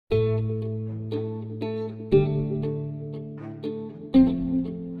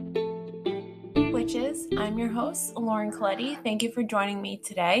host, Lauren Coletti. Thank you for joining me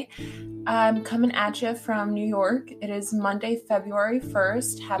today. I'm coming at you from New York. It is Monday, February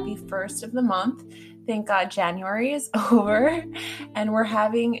 1st. Happy 1st of the month. Thank God January is over and we're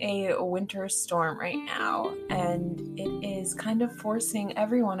having a winter storm right now. And it is kind of forcing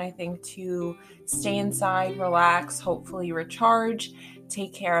everyone, I think, to stay inside, relax, hopefully recharge,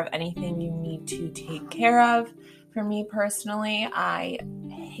 take care of anything you need to take care of. For me personally, I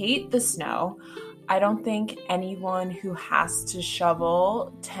hate the snow. I don't think anyone who has to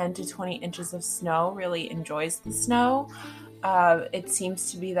shovel 10 to 20 inches of snow really enjoys the snow. It seems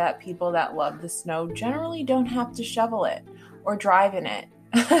to be that people that love the snow generally don't have to shovel it or drive in it.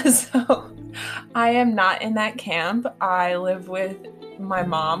 So I am not in that camp. I live with my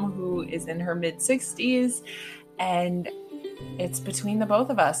mom who is in her mid-60s and it's between the both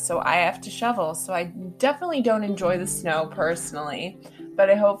of us, so I have to shovel. So I definitely don't enjoy the snow personally, but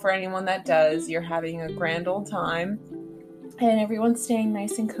I hope for anyone that does, you're having a grand old time and everyone's staying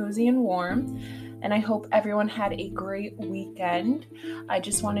nice and cozy and warm. And I hope everyone had a great weekend. I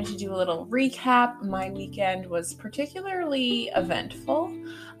just wanted to do a little recap. My weekend was particularly eventful.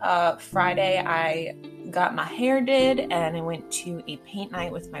 Friday, I got my hair did and I went to a paint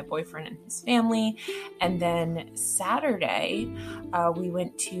night with my boyfriend and his family. And then Saturday, we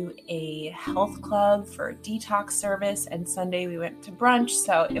went to a health club for a detox service. And Sunday, we went to brunch.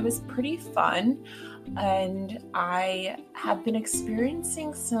 So it was pretty fun. And I have been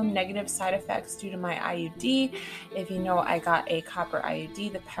experiencing some negative side effects due to my IUD. If you know, I got a copper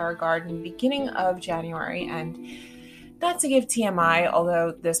IUD, the Paragard, in the beginning of January. And not to give TMI,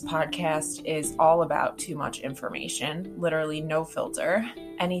 although this podcast is all about too much information, literally no filter,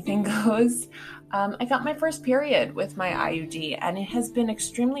 anything goes. I got my first period with my IUD and it has been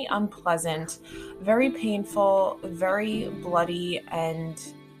extremely unpleasant, very painful, very bloody, and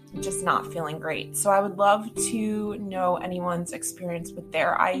just not feeling great. So I would love to know anyone's experience with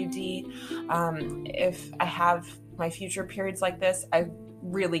their IUD. If I have my future periods like this, I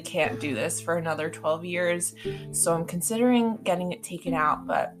really can't do this for another 12 years. So I'm considering getting it taken out,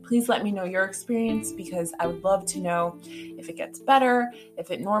 but please let me know your experience because I would love to know if it gets better,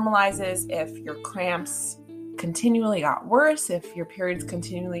 if it normalizes, if your cramps continually got worse, if your periods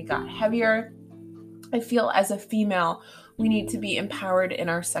continually got heavier. I feel as a female, we need to be empowered in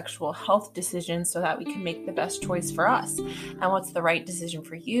our sexual health decisions so that we can make the best choice for us. And what's the right decision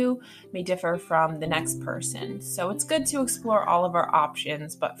for you may differ from the next person. So it's good to explore all of our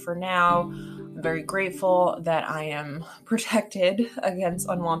options. But for now, I'm very grateful that I am protected against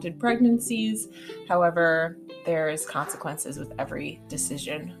unwanted pregnancies. However, there's consequences with every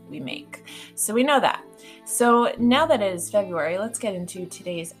decision we make. So we know that. So now that it is February, let's get into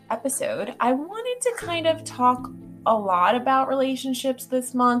today's episode. I wanted to kind of talk a lot about relationships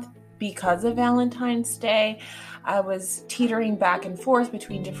this month because of Valentine's Day. I was teetering back and forth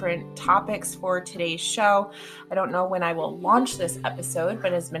between different topics for today's show. I don't know when I will launch this episode,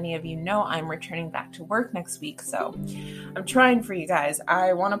 but as many of you know, I'm returning back to work next week. So I'm trying for you guys.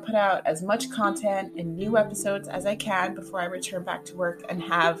 I want to put out as much content and new episodes as I can before I return back to work and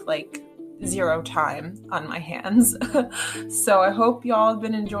have zero time on my hands. So I hope y'all have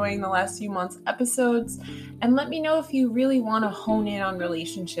been enjoying the last few months' episodes and let me know if you really want to hone in on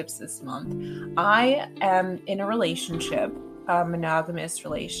relationships this month. I am in a relationship, a monogamous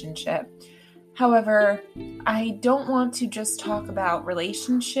relationship. However, I don't want to just talk about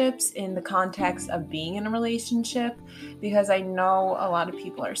relationships in the context of being in a relationship because I know a lot of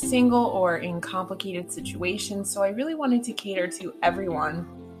people are single or in complicated situations. So I really wanted to cater to everyone.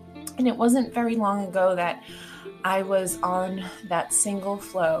 And it wasn't very long ago that I was on that single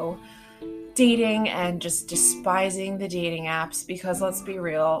flow, dating and just despising the dating apps because let's be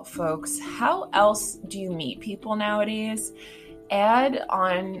real, folks, how else do you meet people nowadays? Add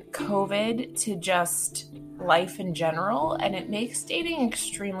on COVID to just life in general, and it makes dating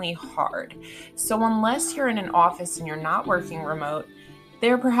extremely hard. So unless you're in an office and you're not working remote,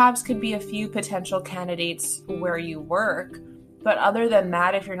 there perhaps could be a few potential candidates where you work. But other than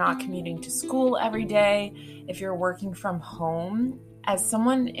that, if you're not commuting to school every day, if you're working from home, as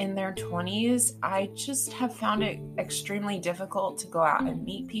someone in their 20s, I just have found it extremely difficult to go out and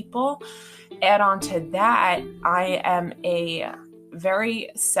meet people. Add on to that, I am a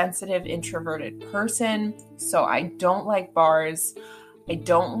very sensitive, introverted person, so I don't like bars. I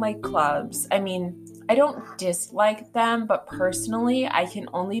don't like clubs. I mean, I don't dislike them, but personally, I can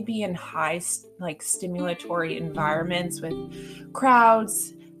only be in high, stimulatory environments with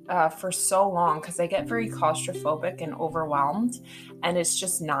crowds for so long because I get very claustrophobic and overwhelmed, and it's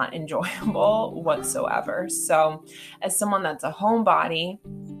just not enjoyable whatsoever. So, as someone that's a homebody,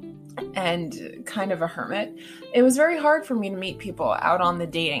 and kind of a hermit, it was very hard for me to meet people out on the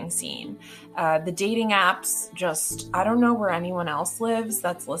dating scene. The dating apps I don't know where anyone else lives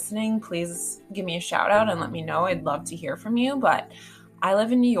that's listening. Please give me a shout out and let me know. I'd love to hear from you. But I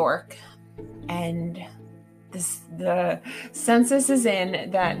live in New York, and the census is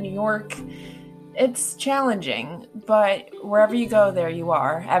in that New York, it's challenging, but wherever you go, there you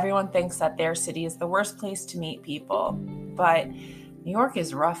are. Everyone thinks that their city is the worst place to meet people, but New York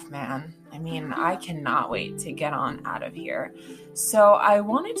is rough, man. I mean, I cannot wait to get on out of here. So I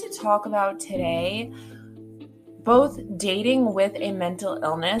wanted to talk about today both dating with a mental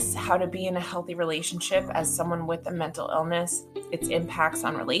illness, how to be in a healthy relationship as someone with a mental illness, its impacts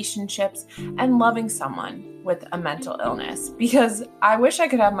on relationships, and loving someone with a mental illness. Because I wish I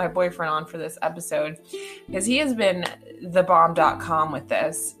could have my boyfriend on for this episode, because he has been thebomb.com with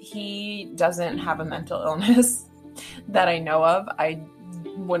this. He doesn't have a mental illness that I know of. I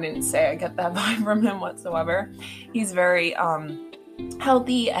wouldn't say I get that vibe from him whatsoever. He's very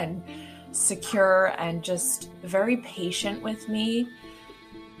healthy and secure and just very patient with me.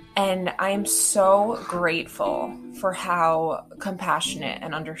 And I am so grateful for how compassionate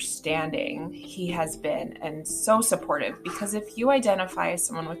and understanding he has been, and so supportive, because if you identify as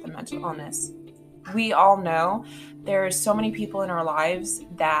someone with a mental illness, we all know there's so many people in our lives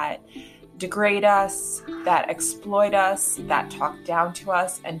that degrade us, that exploit us, that talk down to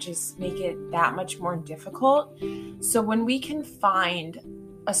us, and just make it that much more difficult. So when we can find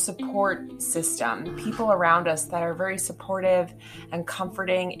a support system, people around us that are very supportive and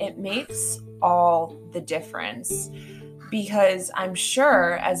comforting, it makes all the difference. Because I'm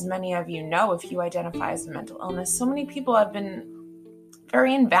sure, as many of you know, if you identify as a mental illness, so many people have been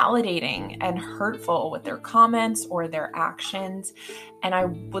very invalidating and hurtful with their comments or their actions. And I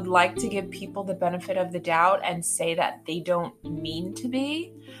would like to give people the benefit of the doubt and say that they don't mean to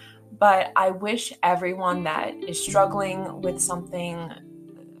be. But I wish everyone that is struggling with something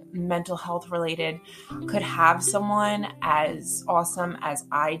mental health related could have someone as awesome as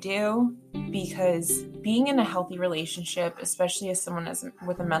I do, because being in a healthy relationship, especially as someone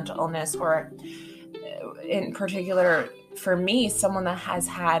with a mental illness, or in particular for me, someone that has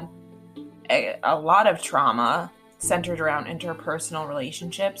had a lot of trauma centered around interpersonal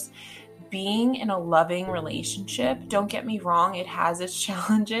relationships, being in a loving relationship, don't get me wrong, it has its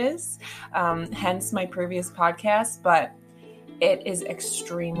challenges, hence my previous podcast, but it is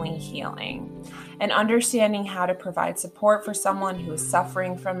extremely healing. And understanding how to provide support for someone who is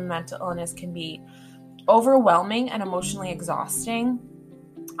suffering from a mental illness can be overwhelming and emotionally exhausting.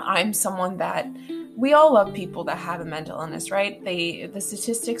 I'm someone that, we all love people that have a mental illness, right? The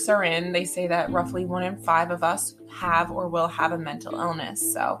statistics are in, they say that roughly 1 in 5 of us have or will have a mental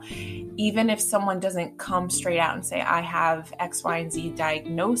illness. So even if someone doesn't come straight out and say, I have X, Y, and Z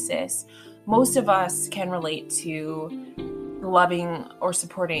diagnosis, most of us can relate to loving or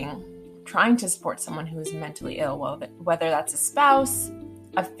trying to support someone who is mentally ill, whether that's a spouse,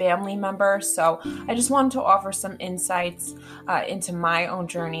 a family member. So I just wanted to offer some insights into my own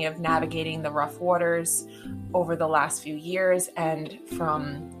journey of navigating the rough waters over the last few years, and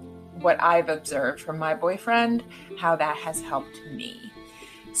from what I've observed from my boyfriend, how that has helped me.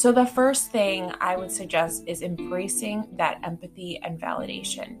 So the first thing I would suggest is embracing that empathy and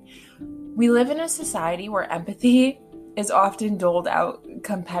validation. We live in a society where empathy is often doled out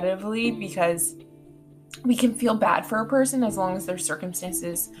competitively, because we can feel bad for a person as long as their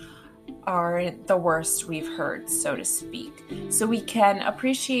circumstances are the worst we've heard, so to speak. So we can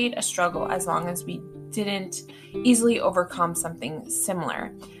appreciate a struggle as long as we didn't easily overcome something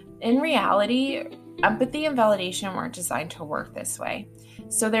similar. In reality, empathy and validation weren't designed to work this way.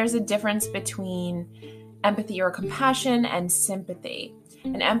 So there's a difference between empathy or compassion and sympathy.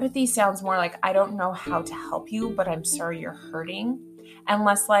 And empathy sounds more like, I don't know how to help you, but I'm sorry you're hurting. And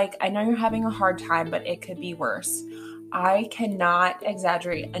less like, I know you're having a hard time, but it could be worse. I cannot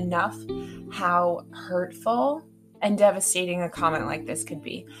exaggerate enough how hurtful and devastating a comment like this could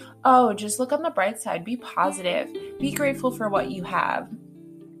be. Oh, just look on the bright side. Be positive. Be grateful for what you have.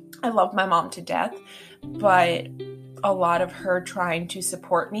 I love my mom to death, but a lot of her trying to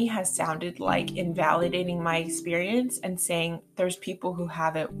support me has sounded like invalidating my experience and saying there's people who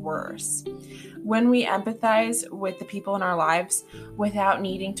have it worse. When we empathize with the people in our lives without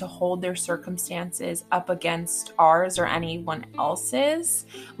needing to hold their circumstances up against ours or anyone else's,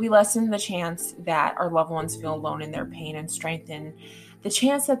 we lessen the chance that our loved ones feel alone in their pain, and strengthen the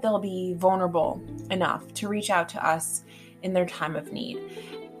chance that they'll be vulnerable enough to reach out to us in their time of need.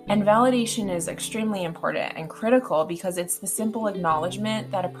 And validation is extremely important and critical, because it's the simple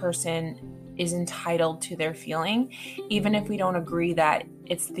acknowledgement that a person is entitled to their feeling, even if we don't agree that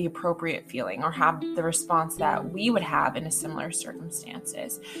it's the appropriate feeling or have the response that we would have in a similar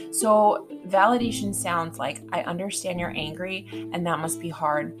circumstances. So validation sounds like, I understand you're angry and that must be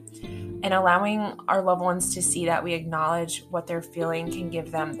hard. And allowing our loved ones to see that we acknowledge what they're feeling can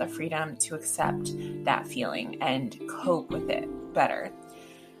give them the freedom to accept that feeling and cope with it better.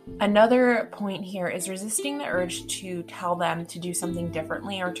 Another point here is resisting the urge to tell them to do something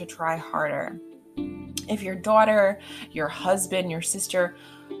differently or to try harder. If your daughter, your husband, your sister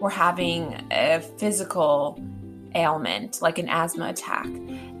were having a physical ailment, like an asthma attack,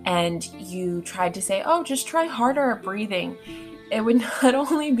 and you tried to say, oh, just try harder at breathing, it would not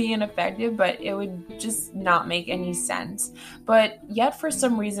only be ineffective, but it would just not make any sense. But yet, for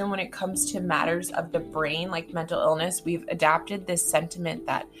some reason, when it comes to matters of the brain, like mental illness, we've adapted this sentiment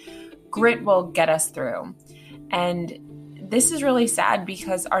that grit will get us through. And this is really sad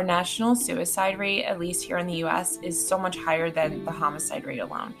because our national suicide rate, at least here in the US, is so much higher than the homicide rate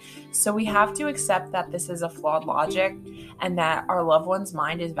alone. So we have to accept that this is a flawed logic and that our loved one's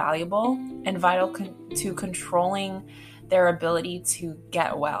mind is valuable and vital to controlling their ability to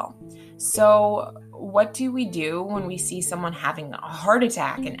get well. So what do we do when we see someone having a heart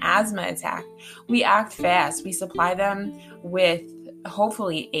attack, an asthma attack? We act fast. We supply them with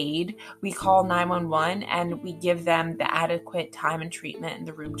hopefully aid. We call 911 and we give them the adequate time and treatment and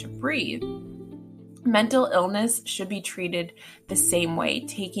the room to breathe. Mental illness should be treated the same way,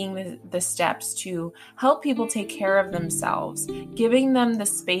 taking the steps to help people take care of themselves, giving them the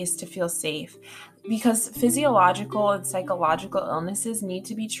space to feel safe, because physiological and psychological illnesses need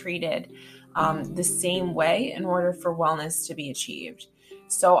to be treated the same way in order for wellness to be achieved.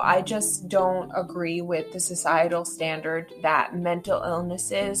 So I just don't agree with the societal standard that mental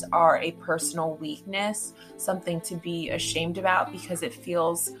illnesses are a personal weakness, something to be ashamed about because it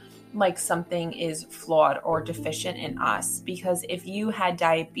feels like something is flawed or deficient in us. Because if you had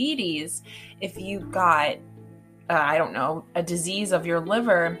diabetes, if you got a disease of your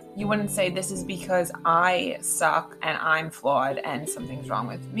liver, you wouldn't say this is because I suck and I'm flawed and something's wrong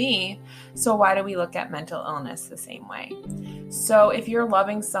with me. So why do we look at mental illness the same way? So if you're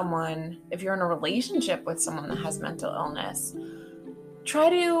loving someone, if you're in a relationship with someone that has mental illness, try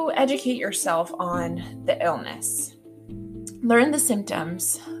to educate yourself on the illness. Learn the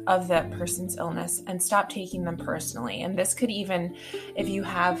symptoms of that person's illness and stop taking them personally. And this could even, if you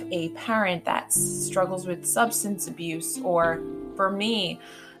have a parent that struggles with substance abuse, or for me,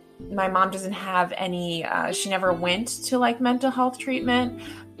 my mom doesn't have any, she never went to like mental health treatment,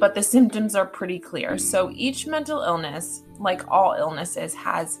 but the symptoms are pretty clear. So each mental illness, like all illnesses,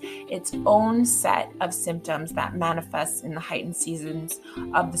 has its own set of symptoms that manifests in the heightened seasons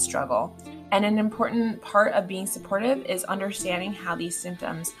of the struggle. And an important part of being supportive is understanding how these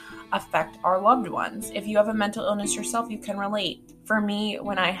symptoms affect our loved ones. If you have a mental illness yourself, you can relate. For me,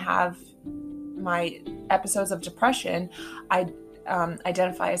 when I have my episodes of depression, I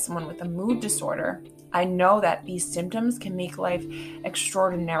identify as someone with a mood disorder. I know that these symptoms can make life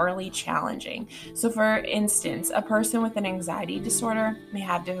extraordinarily challenging. So for instance, a person with an anxiety disorder may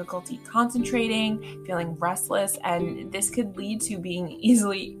have difficulty concentrating, feeling restless, and this could lead to being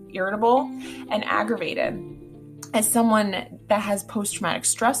easily irritable and aggravated. As someone that has post-traumatic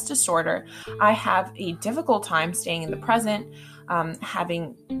stress disorder, I have a difficult time staying in the present,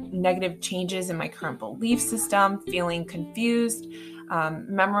 having negative changes in my current belief system, feeling confused,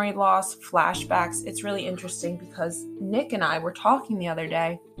 memory loss, flashbacks. It's really interesting because Nick and I were talking the other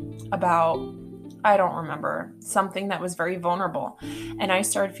day about, I don't remember, something that was very vulnerable. And I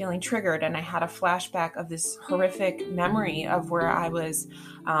started feeling triggered and I had a flashback of this horrific memory of where I was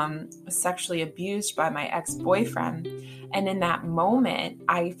sexually abused by my ex-boyfriend. And in that moment,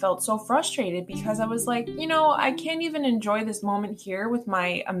 I felt so frustrated because I was like, I can't even enjoy this moment here with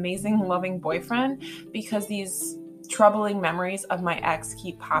my amazing, loving boyfriend because these troubling memories of my ex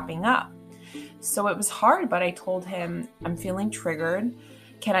keep popping up. So it was hard, but I told him, I'm feeling triggered.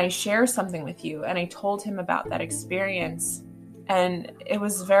 Can I share something with you? And I told him about that experience. And it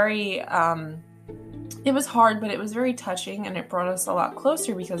was very, it was hard, but it was very touching and it brought us a lot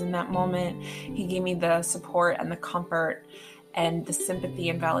closer because in that moment, he gave me the support and the comfort and the sympathy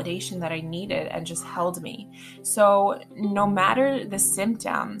and validation that I needed and just held me. So no matter the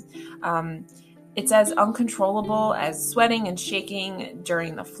symptom, it's as uncontrollable as sweating and shaking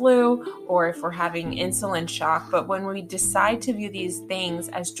during the flu, or if we're having insulin shock. But when we decide to view these things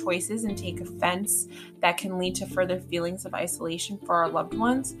as choices and take offense, that can lead to further feelings of isolation for our loved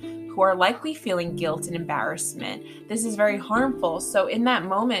ones who are likely feeling guilt and embarrassment. This is very harmful. So in that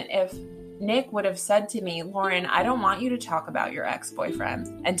moment, if Nick would have said to me, Lauren, I don't want you to talk about your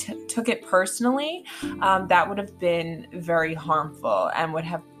ex-boyfriend, and took it personally, that would have been very harmful and would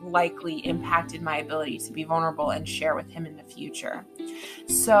have likely impacted my ability to be vulnerable and share with him in the future.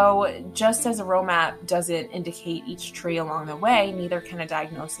 So just as a roadmap doesn't indicate each tree along the way, neither can a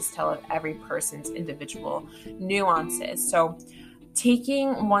diagnosis tell of every person's individual nuances. So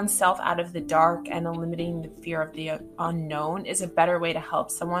taking oneself out of the dark and eliminating the fear of the unknown is a better way to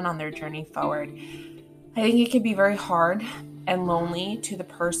help someone on their journey forward. I think it can be very hard and lonely to the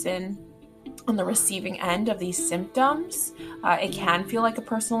person on the receiving end of these symptoms. It can feel like a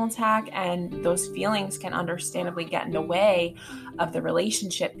personal attack, and those feelings can understandably get in the way of the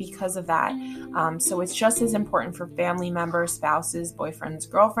relationship because of that. So it's just as important for family members, spouses, boyfriends,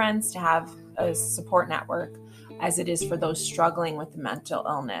 girlfriends to have a support network as it is for those struggling with the mental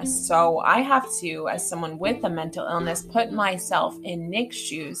illness. So I have to, as someone with a mental illness, put myself in Nick's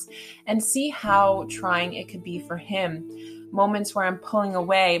shoes and see how trying it could be for him. Moments where I'm pulling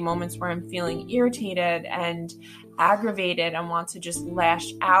away, moments where I'm feeling irritated and aggravated and want to just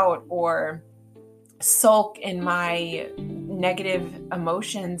lash out or sulk in my negative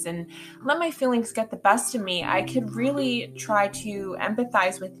emotions and let my feelings get the best of me. I could really try to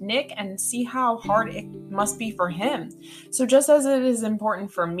empathize with Nick and see how hard it must be for him. So just as it is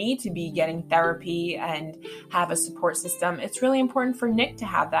important for me to be getting therapy and have a support system, it's really important for Nick to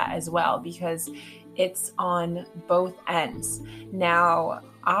have that as well, because it's on both ends. Now,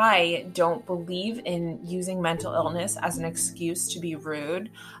 I don't believe in using mental illness as an excuse to be rude.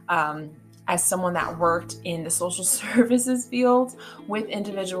 As someone that worked in the social services field with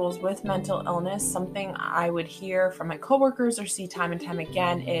individuals with mental illness, something I would hear from my coworkers or see time and time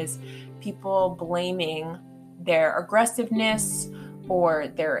again is people blaming their aggressiveness or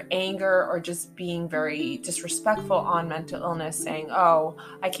their anger or just being very disrespectful on mental illness, saying, oh,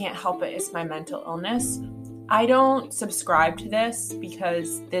 I can't help it, it's my mental illness. I don't subscribe to this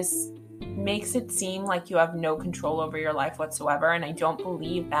because this makes it seem like you have no control over your life whatsoever, and I don't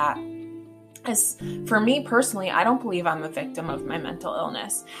believe that. As for me personally, I don't believe I'm a victim of my mental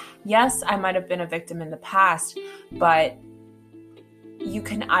illness. Yes, I might have been a victim in the past, but you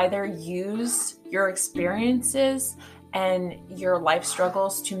can either use your experiences and your life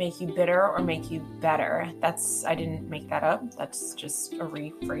struggles to make you bitter or make you better. I didn't make that up. That's just a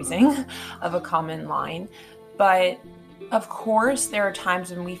rephrasing of a common line. But of course, there are times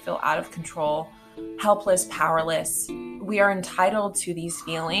when we feel out of control, helpless, powerless. We are entitled to these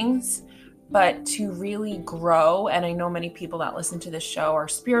feelings. But to really grow, and I know many people that listen to this show are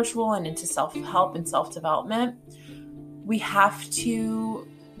spiritual and into self-help and self-development, we have to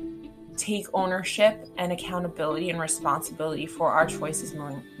take ownership and accountability and responsibility for our choices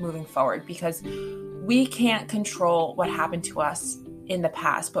moving forward, because we can't control what happened to us in the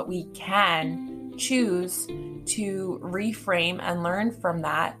past, but we can choose to reframe and learn from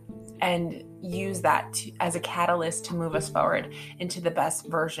that and use that as a catalyst to move us forward into the best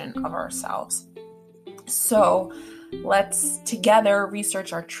version of ourselves. So let's together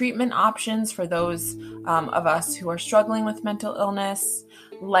research our treatment options for those of us who are struggling with mental illness.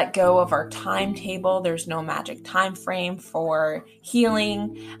 Let go of our timetable. There's no magic time frame for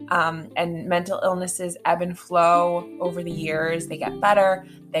healing, and mental illnesses ebb and flow over the years. They get better,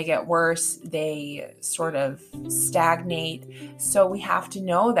 they get worse, they sort of stagnate. So we have to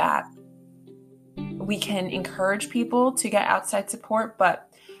know that we can encourage people to get outside support, but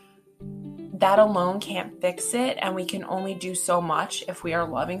that alone can't fix it. And we can only do so much if we are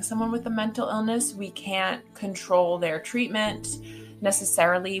loving someone with a mental illness. We can't control their treatment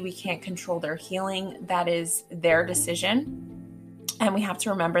necessarily. We can't control their healing. That is their decision. And we have to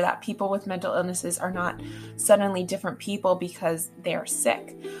remember that people with mental illnesses are not suddenly different people because they are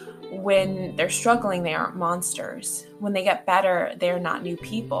sick. When they're struggling, they aren't monsters. When they get better, they are not new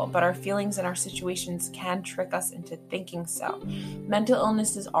people, but our feelings and our situations can trick us into thinking so. Mental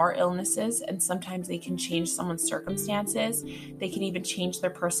illnesses are illnesses, and sometimes they can change someone's circumstances. They can even change their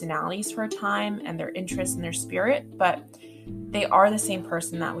personalities for a time and their interests and their spirit, but they are the same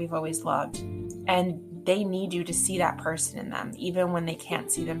person that we've always loved. And they need you to see that person in them, even when they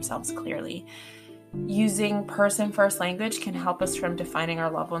can't see themselves clearly. Using person first language can help us from defining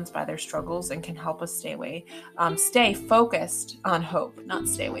our loved ones by their struggles and can help us stay focused on hope, not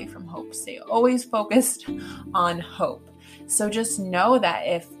stay away from hope. Stay always focused on hope. So just know that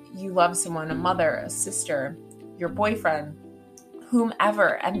if you love someone, a mother, a sister, your boyfriend,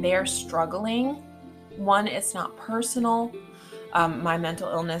 whomever, and they're struggling, one, it's not personal. My mental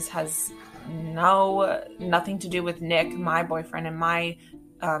illness has nothing to do with Nick, my boyfriend, and my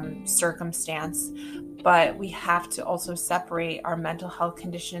circumstance, but we have to also separate our mental health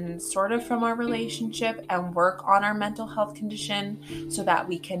condition sort of from our relationship and work on our mental health condition so that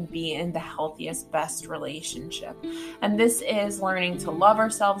we can be in the healthiest, best relationship. And this is learning to love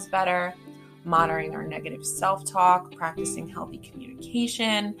ourselves better, monitoring our negative self-talk, practicing healthy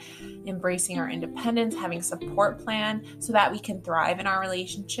communication, embracing our independence, having a support plan so that we can thrive in our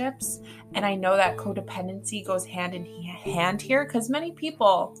relationships. And I know that codependency goes hand in hand here because many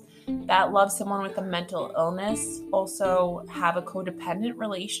people that love someone with a mental illness also have a codependent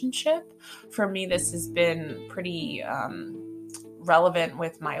relationship. For me, this has been pretty relevant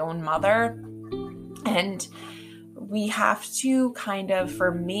with my own mother. And we have to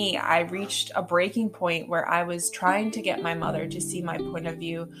for me, I reached a breaking point where I was trying to get my mother to see my point of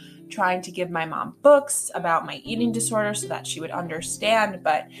view, trying to give my mom books about my eating disorder so that she would understand,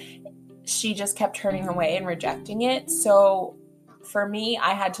 but she just kept turning away and rejecting it. So for me,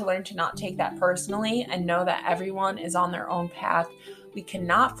 I had to learn to not take that personally and know that everyone is on their own path. We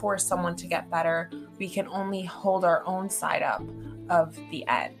cannot force someone to get better. We can only hold our own side up of the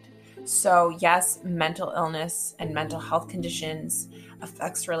end. So yes, mental illness and mental health conditions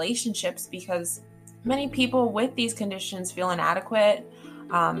affects relationships because many people with these conditions feel inadequate.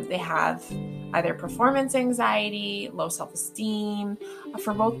 They have either performance anxiety, low self-esteem.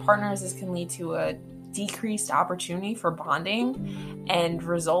 For both partners, this can lead to a decreased opportunity for bonding and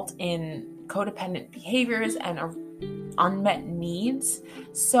result in codependent behaviors and unmet needs.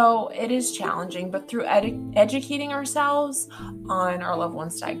 So it is challenging, but through educating ourselves on our loved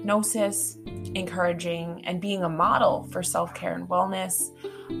one's diagnosis, encouraging and being a model for self-care and wellness,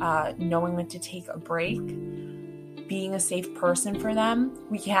 knowing when to take a break, being a safe person for them,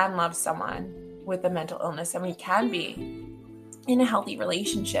 we can love someone with a mental illness and we can be in a healthy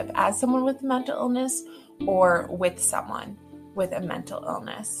relationship as someone with a mental illness or with someone with a mental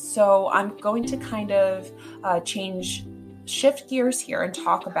illness. So I'm going to shift gears here and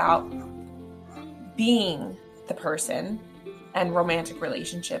talk about being the person and romantic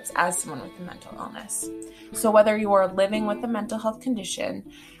relationships as someone with a mental illness. So whether you are living with a mental health condition,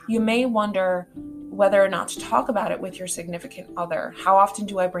 you may wonder whether or not to talk about it with your significant other. How often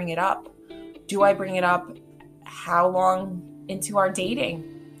do I bring it up? Do I bring it up? How long into our dating?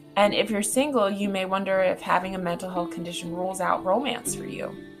 And if you're single, you may wonder if having a mental health condition rules out romance for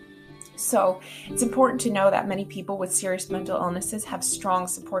you. So it's important to know that many people with serious mental illnesses have strong,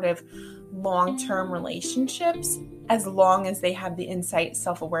 supportive, long-term relationships as long as they have the insight,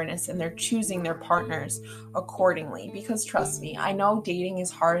 self-awareness, and they're choosing their partners accordingly. Because trust me, I know dating is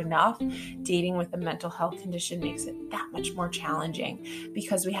hard enough. Dating with a mental health condition makes it that much more challenging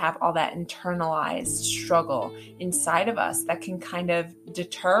because we have all that internalized struggle inside of us that can kind of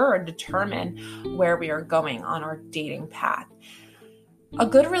deter or determine where we are going on our dating path. A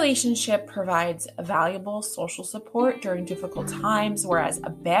good relationship provides valuable social support during difficult times, whereas a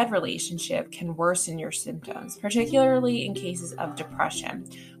bad relationship can worsen your symptoms, particularly in cases of depression.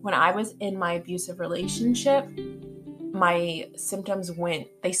 When I was in my abusive relationship, my symptoms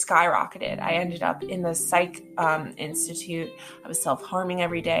they skyrocketed. I ended up in the psych institute. I was self-harming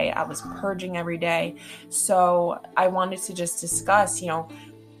every day. I was purging every day. So I wanted to just discuss, the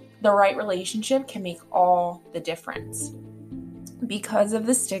right relationship can make all the difference. Because of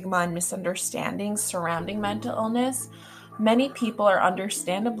the stigma and misunderstandings surrounding mental illness, many people are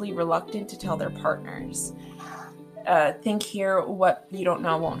understandably reluctant to tell their partners. Think here, what you don't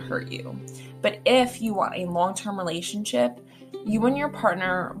know won't hurt you. But if you want a long-term relationship, you and your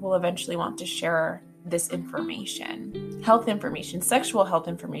partner will eventually want to share this information: health information, sexual health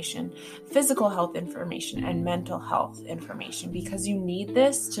information, physical health information, and mental health information, because you need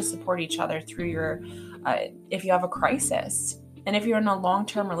this to support each other through if you have a crisis. And if you're in a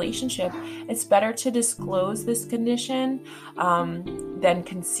long-term relationship, it's better to disclose this condition than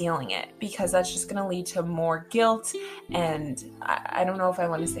concealing it, because that's just going to lead to more guilt and I don't know if I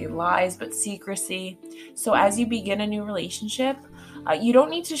want to say lies, but secrecy. So as you begin a new relationship, you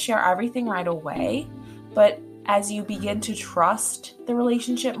don't need to share everything right away, but as you begin to trust the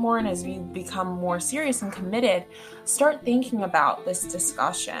relationship more and as you become more serious and committed, start thinking about this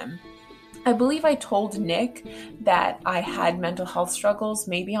discussion. I believe I told Nick that I had mental health struggles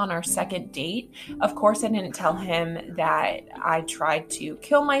maybe on our second date. Of course, I didn't tell him that I tried to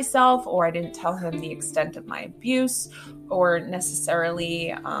kill myself, or I didn't tell him the extent of my abuse or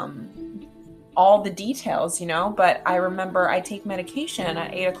necessarily all the details, but I remember I take medication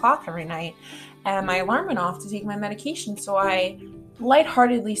at 8 o'clock every night and my alarm went off to take my medication. So I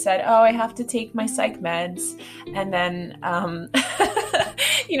lightheartedly said, I have to take my psych meds. And then,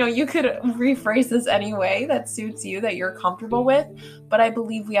 you could rephrase this any way that suits you, that you're comfortable with. But I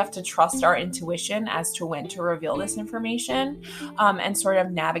believe we have to trust our intuition as to when to reveal this information, and sort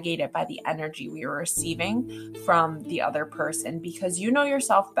of navigate it by the energy we are receiving from the other person, because you know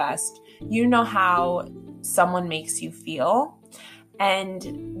yourself best. You know how someone makes you feel.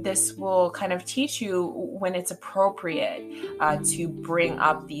 And this will kind of teach you when it's appropriate to bring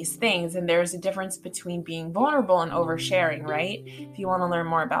up these things. And there's a difference between being vulnerable and oversharing, right? If you want to learn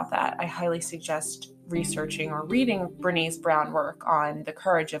more about that, I highly suggest researching or reading Brené Brown work on the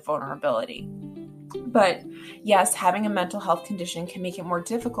courage of vulnerability. But yes, having a mental health condition can make it more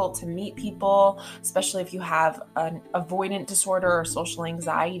difficult to meet people, especially if you have an avoidant disorder or social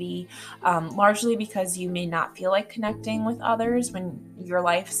anxiety, largely because you may not feel like connecting with others when your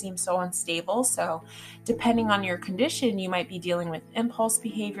life seems so unstable. So depending on your condition, you might be dealing with impulse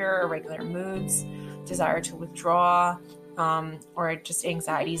behavior, irregular moods, desire to withdraw, or just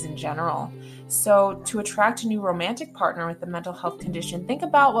anxieties in general. So to attract a new romantic partner with a mental health condition, think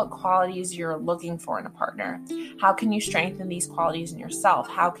about what qualities you're looking for in a partner. How can you strengthen these qualities in yourself?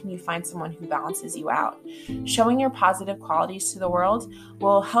 How can you find someone who balances you out? Showing your positive qualities to the world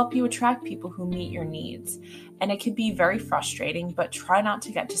will help you attract people who meet your needs. And it can be very frustrating, but try not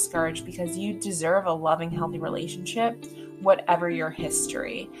to get discouraged, because you deserve a loving, healthy relationship, whatever your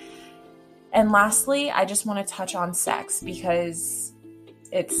history. And lastly, I just want to touch on sex, because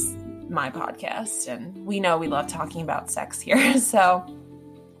it's my podcast and we know we love talking about sex here. So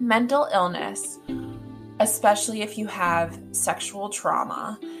mental illness, especially if you have sexual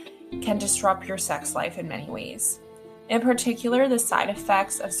trauma, can disrupt your sex life in many ways. In particular, the side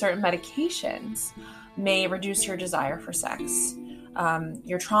effects of certain medications may reduce your desire for sex.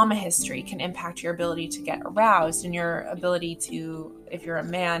 Your trauma history can impact your ability to get aroused and your ability to, if you're a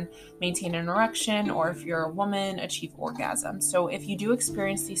man, maintain an erection, or if you're a woman, achieve orgasm. So if you do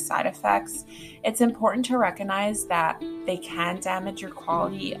experience these side effects, it's important to recognize that they can damage your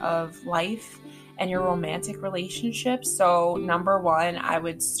quality of life and your romantic relationships. So number one, I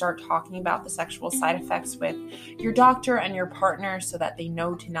would start talking about the sexual side effects with your doctor and your partner so that they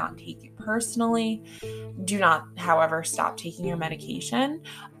know to not take it personally. Do not, however, stop taking your medication,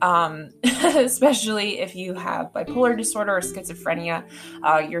 especially if you have bipolar disorder or schizophrenia.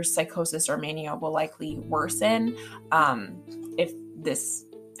 Your psychosis or mania will likely worsen if this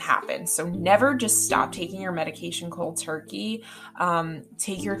happens. So never just stop taking your medication cold turkey.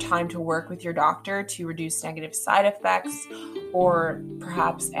 Take your time to work with your doctor to reduce negative side effects, or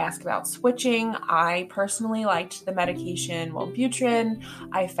perhaps ask about switching. I personally liked the medication Wellbutrin.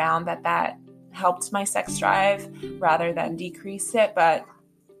 I found that helped my sex drive rather than decrease it. But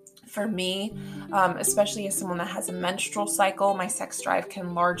for me, especially as someone that has a menstrual cycle, my sex drive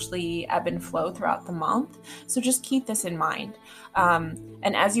can largely ebb and flow throughout the month. So just keep this in mind.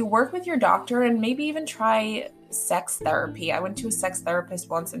 And as you work with your doctor, and maybe even try sex therapy. I went to a sex therapist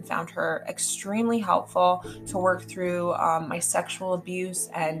once and found her extremely helpful to work through my sexual abuse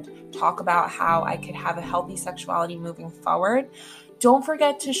and talk about how I could have a healthy sexuality moving forward. Don't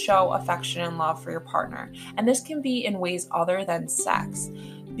forget to show affection and love for your partner. And this can be in ways other than sex,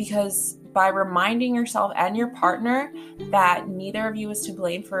 because by reminding yourself and your partner that neither of you is to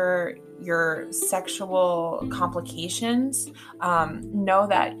blame for your sexual complications, know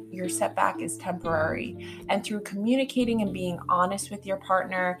that your setback is temporary. And through communicating and being honest with your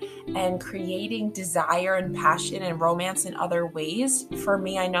partner and creating desire and passion and romance in other ways, for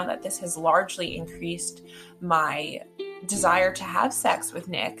me, I know that this has largely increased my desire to have sex with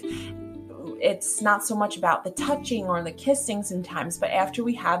Nick. It's not so much about the touching or the kissing sometimes, but after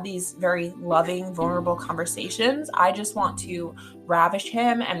we have these very loving, vulnerable conversations, I just want to ravish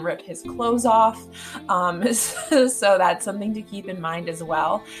him and rip his clothes off. So that's something to keep in mind as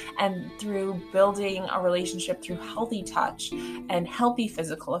well. And through building a relationship through healthy touch and healthy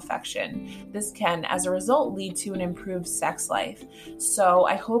physical affection, this can, as a result, lead to an improved sex life. So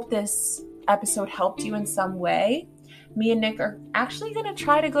I hope this episode helped you in some way. Me and Nick are actually going to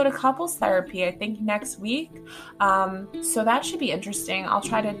try to go to couples therapy, I think, next week. So that should be interesting. I'll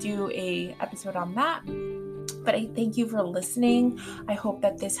try to do an episode on that. But I thank you for listening. I hope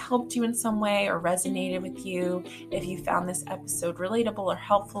that this helped you in some way or resonated with you. If you found this episode relatable or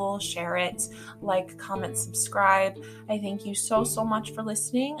helpful, share it, like, comment, subscribe. I thank you so much for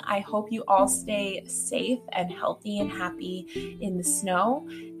listening. I hope you all stay safe and healthy and happy in the snow.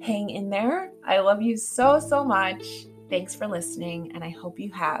 Hang in there. I love you so much. Thanks for listening, and I hope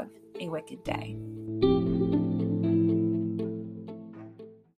you have a wicked day.